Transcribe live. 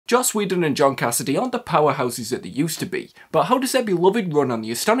Joss Whedon and John Cassaday aren't the powerhouses that they used to be, but how does their beloved run on the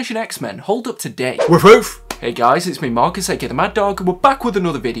Astonishing X-Men hold up today? Woof woof! Hey guys, it's me Marcus, aka the Mad Dog, and we're back with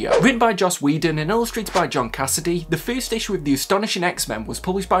another video. Written by Joss Whedon and illustrated by John Cassaday, the first issue of the Astonishing X-Men was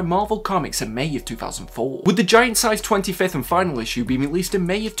published by Marvel Comics in May of 2004, with the giant-sized 25th and final issue being released in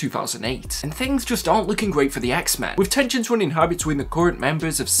May of 2008. And things just aren't looking great for the X-Men, with tensions running high between the current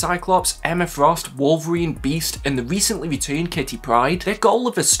members of Cyclops, Emma Frost, Wolverine, Beast, and the recently returned Kitty Pryde. Their goal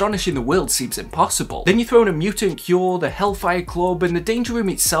of astonishing the world seems impossible. Then you throw in a mutant cure, the Hellfire Club, and the Danger Room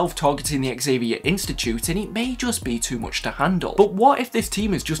itself targeting the Xavier Institute, and it may just be too much to handle. But what if this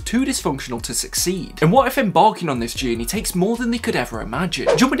team is just too dysfunctional to succeed? And what if embarking on this journey takes more than they could ever imagine?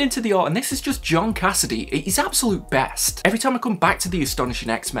 Jumping into the art, and this is just John Cassaday at his absolute best. Every time I come back to the Astonishing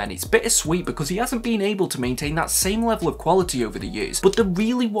X-Men, it's bittersweet because he hasn't been able to maintain that same level of quality over the years, but there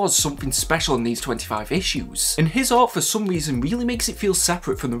really was something special in these 25 issues. And his art for some reason really makes it feel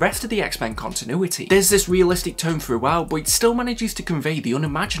separate from the rest of the X-Men continuity. There's this realistic tone throughout, but it still manages to convey the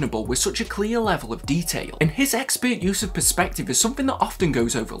unimaginable with such a clear level of detail. And his expert use of perspective is something that often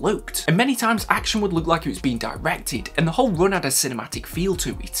goes overlooked, and many times action would look like it was being directed, and the whole run had a cinematic feel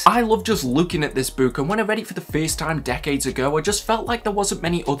to it. I love just looking at this book, and when I read it for the first time decades ago, I just felt like there wasn't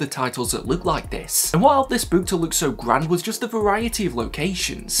many other titles that looked like this. And what helped this book to look so grand was just the variety of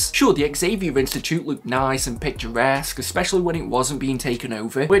locations. Sure, the Xavier Institute looked nice and picturesque, especially when it wasn't being taken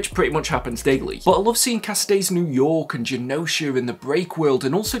over, which pretty much happens daily. But I love seeing Cassaday's New York and Genosha and the Break World,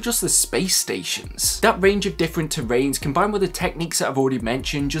 and also just the space stations. That range of different terrains combined with the techniques that I've already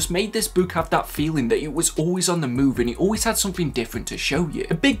mentioned just made this book have that feeling that it was always on the move and it always had something different to show you.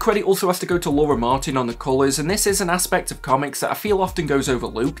 A big credit also has to go to Laura Martin on the colours, and this is an aspect of comics that I feel often goes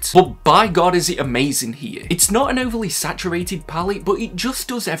overlooked, but by God is it amazing here. It's not an overly saturated palette, but it just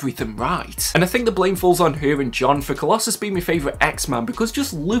does everything right. And I think the blame falls on her and John for Colossus being my favourite X-Man, because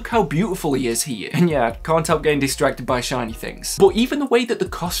just look how beautiful he is here. And yeah, I can't help getting distracted by shiny things. But even the way that the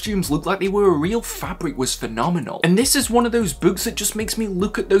costumes looked like they were a real fabric was phenomenal. And this is one of those books that just makes me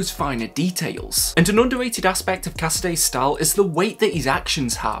look at those finer details. And an underrated aspect of Cassaday's style is the weight that his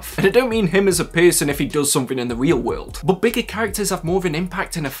actions have. And I don't mean him as a person if he does something in the real world, but bigger characters have more of an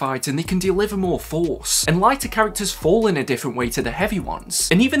impact in a fight and they can deliver more force. And lighter characters fall in a different way to the heavy ones.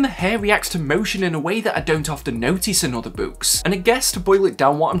 And even the hair reacts to motion in a way that I don't often notice in other books. And I guess to boil it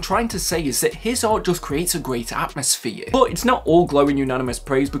down, what I'm trying to say is that his art just creates a great atmosphere. But it's not all glowing unanimous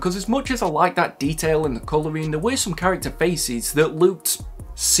praise, because as much as I like that detail in the colouring, there were some character faces that looked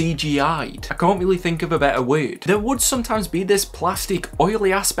CGI'd. I can't really think of a better word. There would sometimes be this plastic,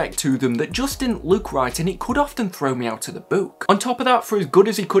 oily aspect to them that just didn't look right, and it could often throw me out of the book. On top of that, for as good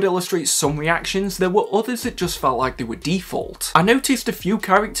as he could illustrate some reactions, there were others that just felt like they were default. I noticed a few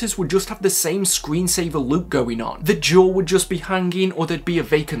characters would just have the same screensaver look going on. The jaw would just be hanging, or there'd be a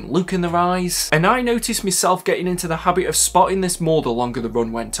vacant look in their eyes. And I noticed myself getting into the habit of spotting this more the longer the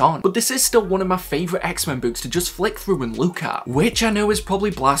run went on. But this is still one of my favourite X-Men books to just flick through and look at, which I know is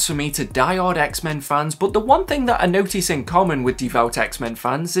probably blasphemy to die-hard X-Men fans, but the one thing that I notice in common with devout X-Men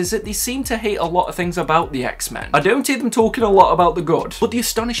fans is that they seem to hate a lot of things about the X-Men. I don't hear them talking a lot about the good, but the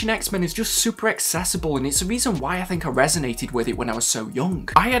Astonishing X-Men is just super accessible, and it's the reason why I think I resonated with it when I was so young.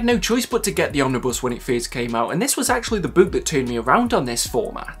 I had no choice but to get the omnibus when it first came out, and this was actually the book that turned me around on this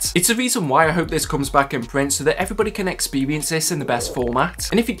format. It's the reason why I hope this comes back in print, so that everybody can experience this in the best format.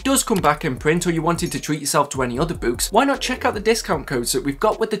 And if it does come back in print, or you wanted to treat yourself to any other books, why not check out the discount codes that we've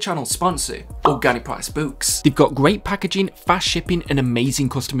got with the channel sponsor, Organic Price Books. They've got great packaging, fast shipping, and amazing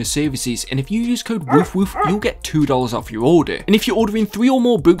customer services, and if you use code WOOFWOOF, you'll get $2 off your order. And if you're ordering 3 or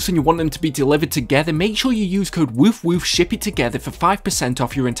more books and you want them to be delivered together, make sure you use code WOOFWOOF, ship it together for 5%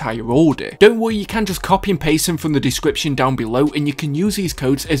 off your entire order. Don't worry, you can just copy and paste them from the description down below, and you can use these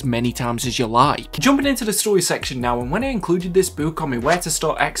codes as many times as you like. Jumping into the story section now, and when I included this book on my Where to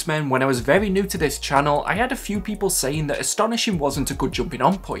Start X-Men when I was very new to this channel, I had a few people saying that Astonishing wasn't a good jumping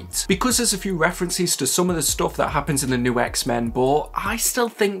on point, because there's a few references to some of the stuff that happens in the new X-Men, but I still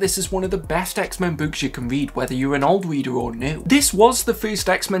think this is one of the best X-Men books you can read, whether you're an old reader or new. This was the first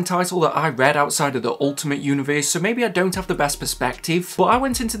X-Men title that I read outside of the Ultimate Universe, so maybe I don't have the best perspective, but I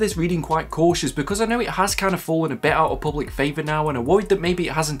went into this reading quite cautious because I know it has kind of fallen a bit out of public favour now, and I'm worried that maybe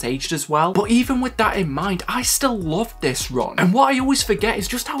it hasn't aged as well. But even with that in mind, I still loved this run, and what I always forget is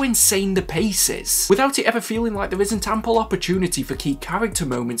just how insane the pace is, without it ever feeling like there isn't ample opportunity for key characters character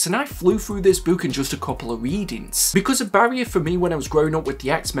moments, and I flew through this book in just a couple of readings. Because a barrier for me when I was growing up with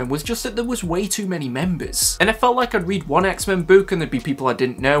the X-Men was just that there was way too many members. And I felt like I'd read one X-Men book and there'd be people I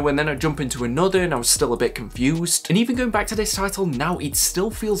didn't know, and then I'd jump into another and I was still a bit confused. And even going back to this title now, it still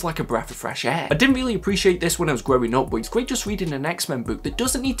feels like a breath of fresh air. I didn't really appreciate this when I was growing up, but it's great just reading an X-Men book that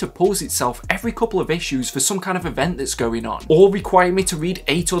doesn't need to pause itself every couple of issues for some kind of event that's going on, or require me to read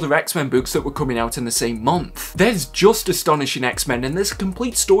 8 other X-Men books that were coming out in the same month. There's just Astonishing X-Men, and there's a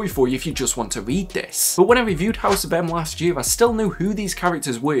complete story for you if you just want to read this. But when I reviewed House of M last year, I still knew who these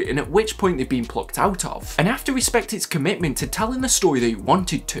characters were and at which point they'd been plucked out of. And I have to respect its commitment to telling the story that it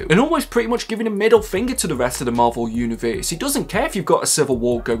wanted to, and almost pretty much giving a middle finger to the rest of the Marvel universe. It doesn't care if you've got a civil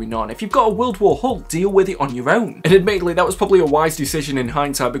war going on. If you've got a World War Hulk, deal with it on your own. And admittedly, that was probably a wise decision in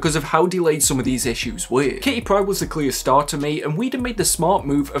hindsight because of how delayed some of these issues were. Kitty Pryde was the clear star to me, and Whedon made the smart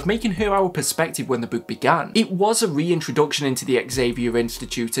move of making her our perspective when the book began. It was a reintroduction into the Xavier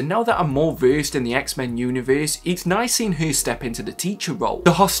Institute, and now that I'm more versed in the X-Men universe, it's nice seeing her step into the teacher role.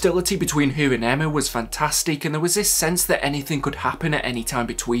 The hostility between her and Emma was fantastic, and there was this sense that anything could happen at any time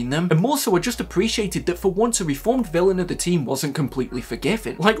between them. And more so, I just appreciated that for once a reformed villain of the team wasn't completely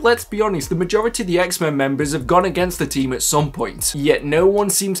forgiven. Like, let's be honest, the majority of the X-Men members have gone against the team at some point, yet no one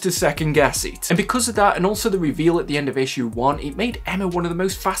seems to second guess it. And because of that, and also the reveal at the end of issue 1, it made Emma one of the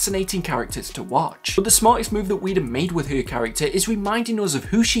most fascinating characters to watch. But the smartest move that Whedon made with her character is reminding us of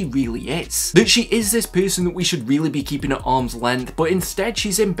who she really is. That she is this person that we should really be keeping at arm's length, but instead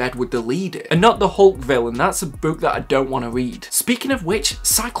she's in bed with the leader. And not the Hulk villain, that's a book that I don't want to read. Speaking of which,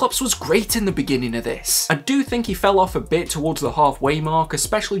 Cyclops was great in the beginning of this. I do think he fell off a bit towards the halfway mark,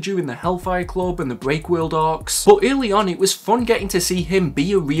 especially during the Hellfire Club and the Breakworld arcs, but early on it was fun getting to see him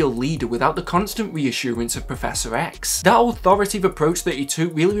be a real leader without the constant reassurance of Professor X. That authoritative approach that he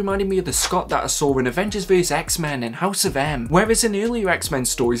took really reminded me of the Scott that I saw in Avengers vs X-Men and House of M, whereas in earlier X-Men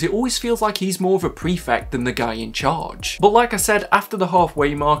stories it always feels like he's more of a prefect than the guy in charge. But like I said, after the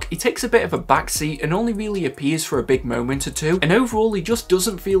halfway mark, he takes a bit of a backseat and only really appears for a big moment or two, and overall he just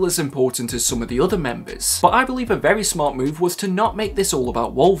doesn't feel as important as some of the other members. But I believe a very smart move was to not make this all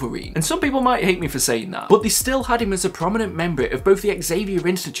about Wolverine, and some people might hate me for saying that, but they still had him as a prominent member of both the Xavier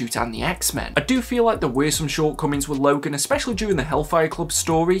Institute and the X-Men. I do feel like there were some shortcomings with Logan, especially during the Hellfire Club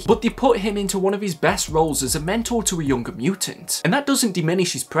story, but they put him into one of his best roles as a mentor to a younger mutant. And that doesn't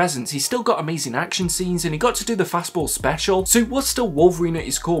diminish his presence, he's still got amazing action scenes and he got to do the fastball special, so he was still Wolverine at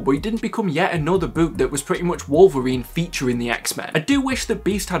his core, but he didn't become yet another book that was pretty much Wolverine featuring the X-Men. I do wish that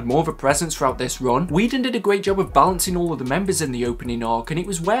Beast had more of a presence throughout this run. Whedon did a great job of balancing all of the members in the opening arc, and it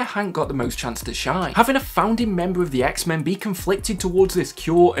was where Hank got the most chance to shine. Having a founding member of the X-Men be conflicted towards this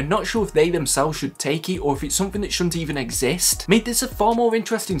cure and not sure if they themselves should take it or if it's something that shouldn't even exist made this a far more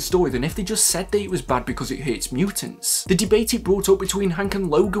interesting story than if they just said that it was bad because it hurts mutants. The debate it brought up between Hank and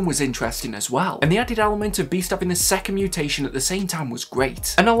Logan was interesting as well, and the added element of Beast having the second mutation at the same time was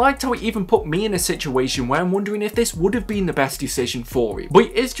great. And I liked how it even put me in a situation where I'm wondering if this would have been the best decision for him. But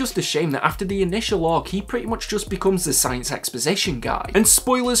it is just a shame that after the initial arc he pretty much just becomes the science exposition guy. And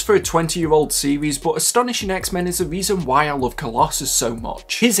spoilers for a 20-year-old series, but Astonishing X-Men is the reason why I love Colossus so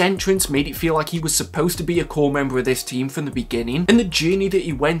much. His entrance made it feel like he was supposed to be a core member of this team from the beginning, and the journey that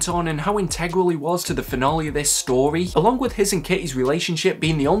he went on and how integral he was to the finale of this story, along with his and Kitty's relationship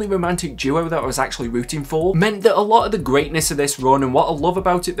being the only romantic duo that I was actually rooting for, meant that a lot of the greatness of this run and what I love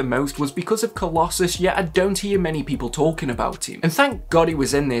about it the most was because of Colossus, yet I don't hear many people talking about him. And thank God he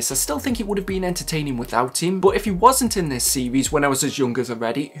was in this. I still think it would have been entertaining without him, but if he wasn't in this series when I was as young as I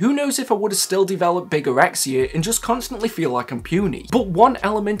read it, who knows if I would have still developed bigger X here and just constantly feel like I'm puny. But one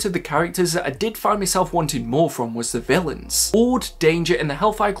element of the characters that I did find myself wanting more from was the villains. Ord, Danger and the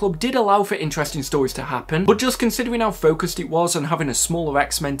Hellfire Club did allow for interesting stories to happen, but just considering how focused it was on having a smaller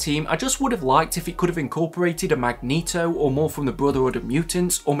X-Men team, I just would have liked if it could have incorporated a Magneto or more from the Brotherhood of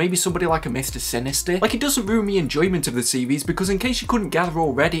Mutants, or maybe somebody like a Mr. Sinister. Like, it doesn't ruin my enjoyment of the series, because in case you couldn't gather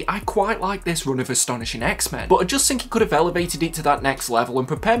already, I quite like this run of Astonishing X-Men, but I just think it could have elevated it to that next level and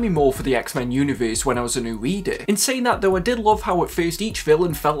prepared me more for the X-Men universe when I was a new reader. In saying that though, I did love how at first each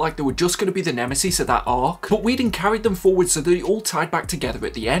villain felt like they were just going to be the nemesis of that arc, but Whedon carried them forward so that they all tied back together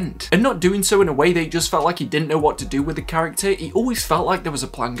at the end. And not doing so in a way that it just felt like he didn't know what to do with the character, he always felt like there was a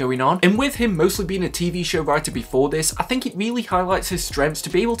plan going on. And with him mostly being a TV show writer before this, I think it really highlights his strengths to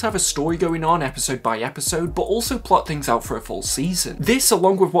be able to have a story going on episode by episode, but also plot things out for a full season. This,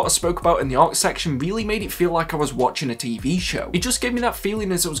 along with what I spoke about in the arc section, really made it feel like I was watching a TV show. It just gave me that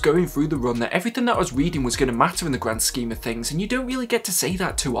feeling as I was going through the run that everything that I was reading was going to matter in the grand scheme of things, and you don't really get to say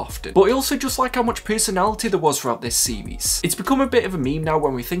that too often. But I also just like how much personality there was throughout this series. It's become a bit of a meme now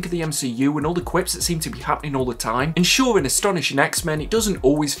when we think of the MCU and all the quips that seem to be happening all the time, and sure, in Astonishing X-Men, it doesn't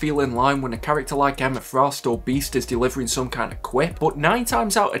always feel in line when a character like Emma Frost or Beast is delivering some kind of quip, but 9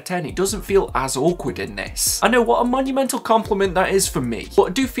 times out of 10 it doesn't feel as awkward in this. I know what a monumental compliment that is for me, but I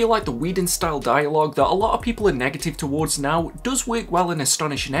do feel like the Whedon style dialogue that a lot of people are negative towards now does work well in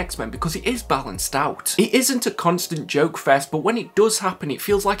Astonishing X-Men because it is balanced out. It isn't a constant joke fest, but when it does happen it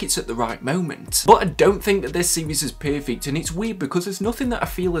feels like it's at the right moment. But I don't think that this series is perfect, and it's weird because there's nothing that I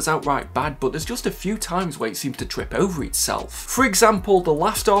feel is outright bad, but there's just a few times where it seems to trip over itself. For example, the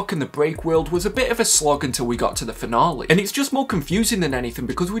last arc in the Break World was a bit of a slog until we got to the finale, and it's just more confusing than anything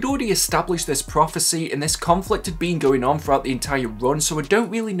because we'd already established this prophecy and this conflict had been going on throughout the entire run, so I don't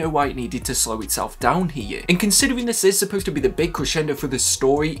really know why it needed to slow itself down here. And considering this is supposed to be the big crescendo for this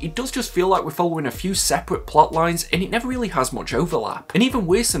story, it does just feel like we're following a few separate plot lines and it never really has much overlap. And even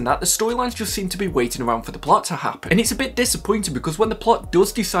worse than that, the storylines just seem to be waiting around for the plot to happen. And it's a bit disappointing because when the plot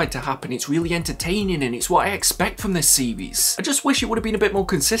does decide to happen, it's really entertaining and it's what I expect from this series. I just wish it would have been a bit more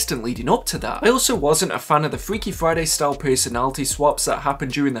consistent leading up to that. I also wasn't a fan of the Freaky Friday style personality swaps that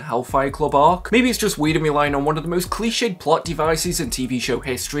happened during the Hellfire Club arc. Maybe it's just Whedon relying on one of the most cliched plot devices in TV show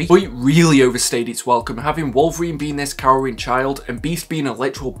history, but it really overstayed its welcome, having Wolverine being this cowering child and Beast being a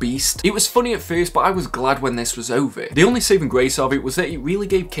literal beast. It was funny at first, but I was glad when this was over. The only saving grace of it was that it really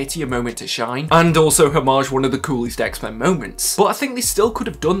gave Kitty a moment to shine, and also homage one of the coolest X-Men moments. But I think they still could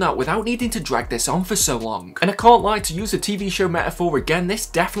have done that without needing to drag this on for so long. And I can't lie, to use a TV show metaphor again, this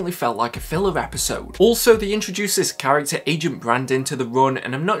definitely felt like a filler episode. Also, they introduced this character, Agent Brand, into the run,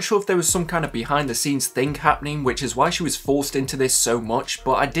 and I'm not sure if there was some kind of behind the scenes thing happening, which is why she was forced into this so much,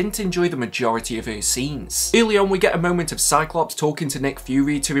 but I didn't enjoy the majority of her scenes. Early on, we get a moment of Cyclops talking to Nick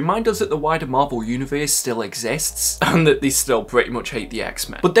Fury to remind us that the wider Marvel universe still exists, and that they still pretty much hate the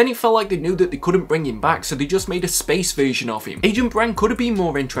X-Men. But then it felt like they knew that they couldn't bring him back, so they just made a space version of him. Agent Brand could have been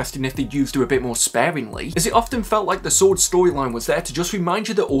more interesting if they'd used her a bit more sparingly, as it often felt like the Sword storyline was there to just remind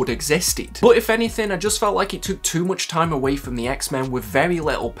you that Order existed. But if anything, I just felt like it took too much time away from the X-Men with very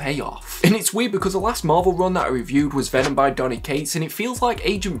little payoff. And it's weird because the last Marvel run that I reviewed was Venom by Donny Cates, and it feels like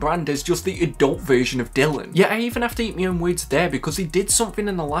Agent Brand is just the adult version of Dylan. Yet I even have to eat my own words there because he did something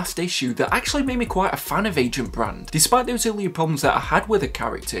in the last issue that actually made me quite a fan of Agent Brand. Despite those earlier problems that I had with the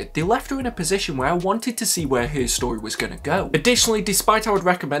character, they left her in a position where I wanted to see where her story was going to go. Additionally, despite I would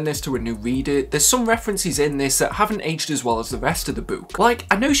recommend this to a new reader, there's some references in this that haven't aged as well as the rest of the book. Like,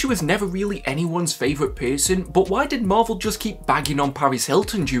 I know she was never really anyone's favourite person, but why did Marvel just keep bagging on Paris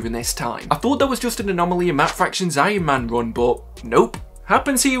Hilton during this time? I thought that was just an anomaly in Matt Fraction's Iron Man run, but nope.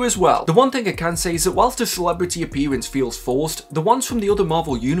 Happens here as well. The one thing I can say is that whilst a celebrity appearance feels forced, the ones from the other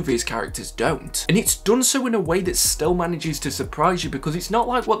Marvel Universe characters don't. And it's done so in a way that still manages to surprise you because it's not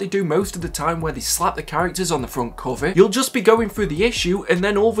like what they do most of the time where they slap the characters on the front cover. You'll just be going through the issue and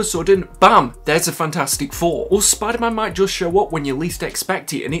then all of a sudden, bam, there's a Fantastic Four. Or Spider-Man might just show up when you least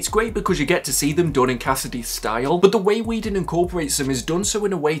expect it, and it's great because you get to see them done in Cassaday's style, but the way Whedon incorporates them is done so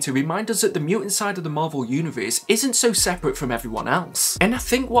in a way to remind us that the mutant side of the Marvel Universe isn't so separate from everyone else. And I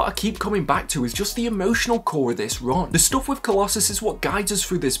think what I keep coming back to is just the emotional core of this run. The stuff with Colossus is what guides us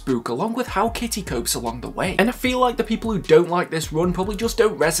through this book, along with how Kitty copes along the way. And I feel like the people who don't like this run probably just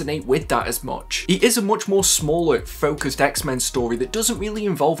don't resonate with that as much. It is a much more smaller, focused X-Men story that doesn't really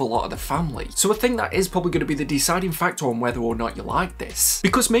involve a lot of the family. So I think that is probably going to be the deciding factor on whether or not you like this.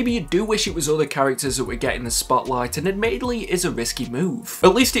 Because maybe you do wish it was other characters that were getting the spotlight, and admittedly it is a risky move.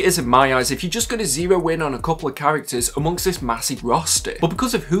 At least it is in my eyes if you're just going to zero in on a couple of characters amongst this massive roster. But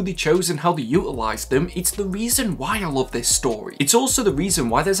because of who they chose and how they utilised them, it's the reason why I love this story. It's also the reason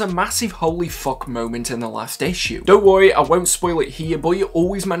why there's a massive holy fuck moment in the last issue. Don't worry, I won't spoil it here, but it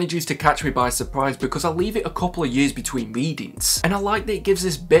always manages to catch me by surprise because I leave it a couple of years between readings. And I like that it gives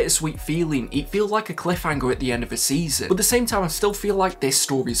this bittersweet feeling. It feels like a cliffhanger at the end of a season, but at the same time I still feel like this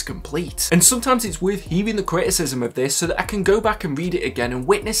story is complete. And sometimes it's worth hearing the criticism of this so that I can go back and read it again and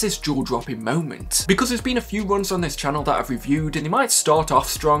witness this jaw-dropping moment. Because there's been a few runs on this channel that I've reviewed and they might start off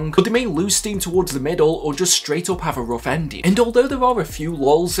strong, but they may lose steam towards the middle or just straight up have a rough ending. And although there are a few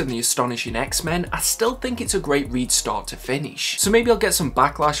lulls in the Astonishing X-Men, I still think it's a great read start to finish. So maybe I'll get some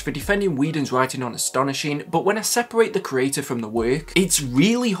backlash for defending Whedon's writing on Astonishing, but when I separate the creator from the work, it's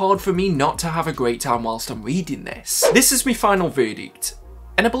really hard for me not to have a great time whilst I'm reading this. This is my final verdict.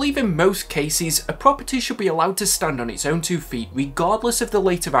 And I believe in most cases, a property should be allowed to stand on its own 2 feet regardless of the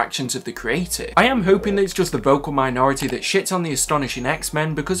later actions of the creator. I am hoping that it's just the vocal minority that shits on the Astonishing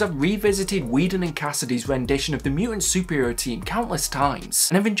X-Men, because I've revisited Whedon and Cassaday's rendition of the mutant superhero team countless times,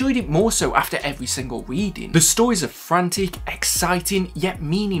 and I've enjoyed it more so after every single reading. The stories are frantic, exciting, yet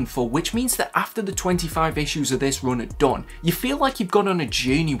meaningful, which means that after the 25 issues of this run are done, you feel like you've gone on a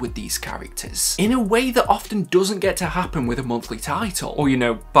journey with these characters, in a way that often doesn't get to happen with a monthly title, or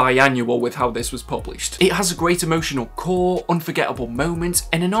biannual with how this was published. It has a great emotional core, unforgettable moments,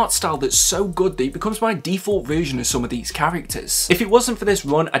 and an art style that's so good that it becomes my default version of some of these characters. If it wasn't for this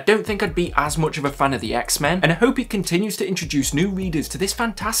run, I don't think I'd be as much of a fan of the X-Men, and I hope it continues to introduce new readers to this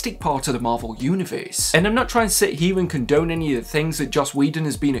fantastic part of the Marvel universe. And I'm not trying to sit here and condone any of the things that Joss Whedon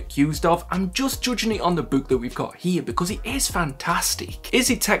has been accused of, I'm just judging it on the book that we've got here because it is fantastic. Is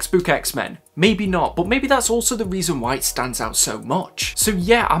it textbook X-Men? Maybe not, but maybe that's also the reason why it stands out so much. So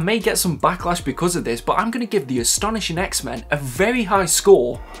yeah, I may get some backlash because of this, but I'm going to give the Astonishing X-Men a very high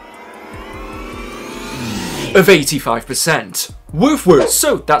score of 85%. Woof woof!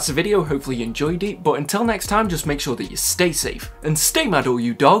 So that's the video, hopefully you enjoyed it, but until next time, just make sure that you stay safe and stay mad all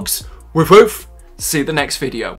you dogs. Woof woof! See you in the next video.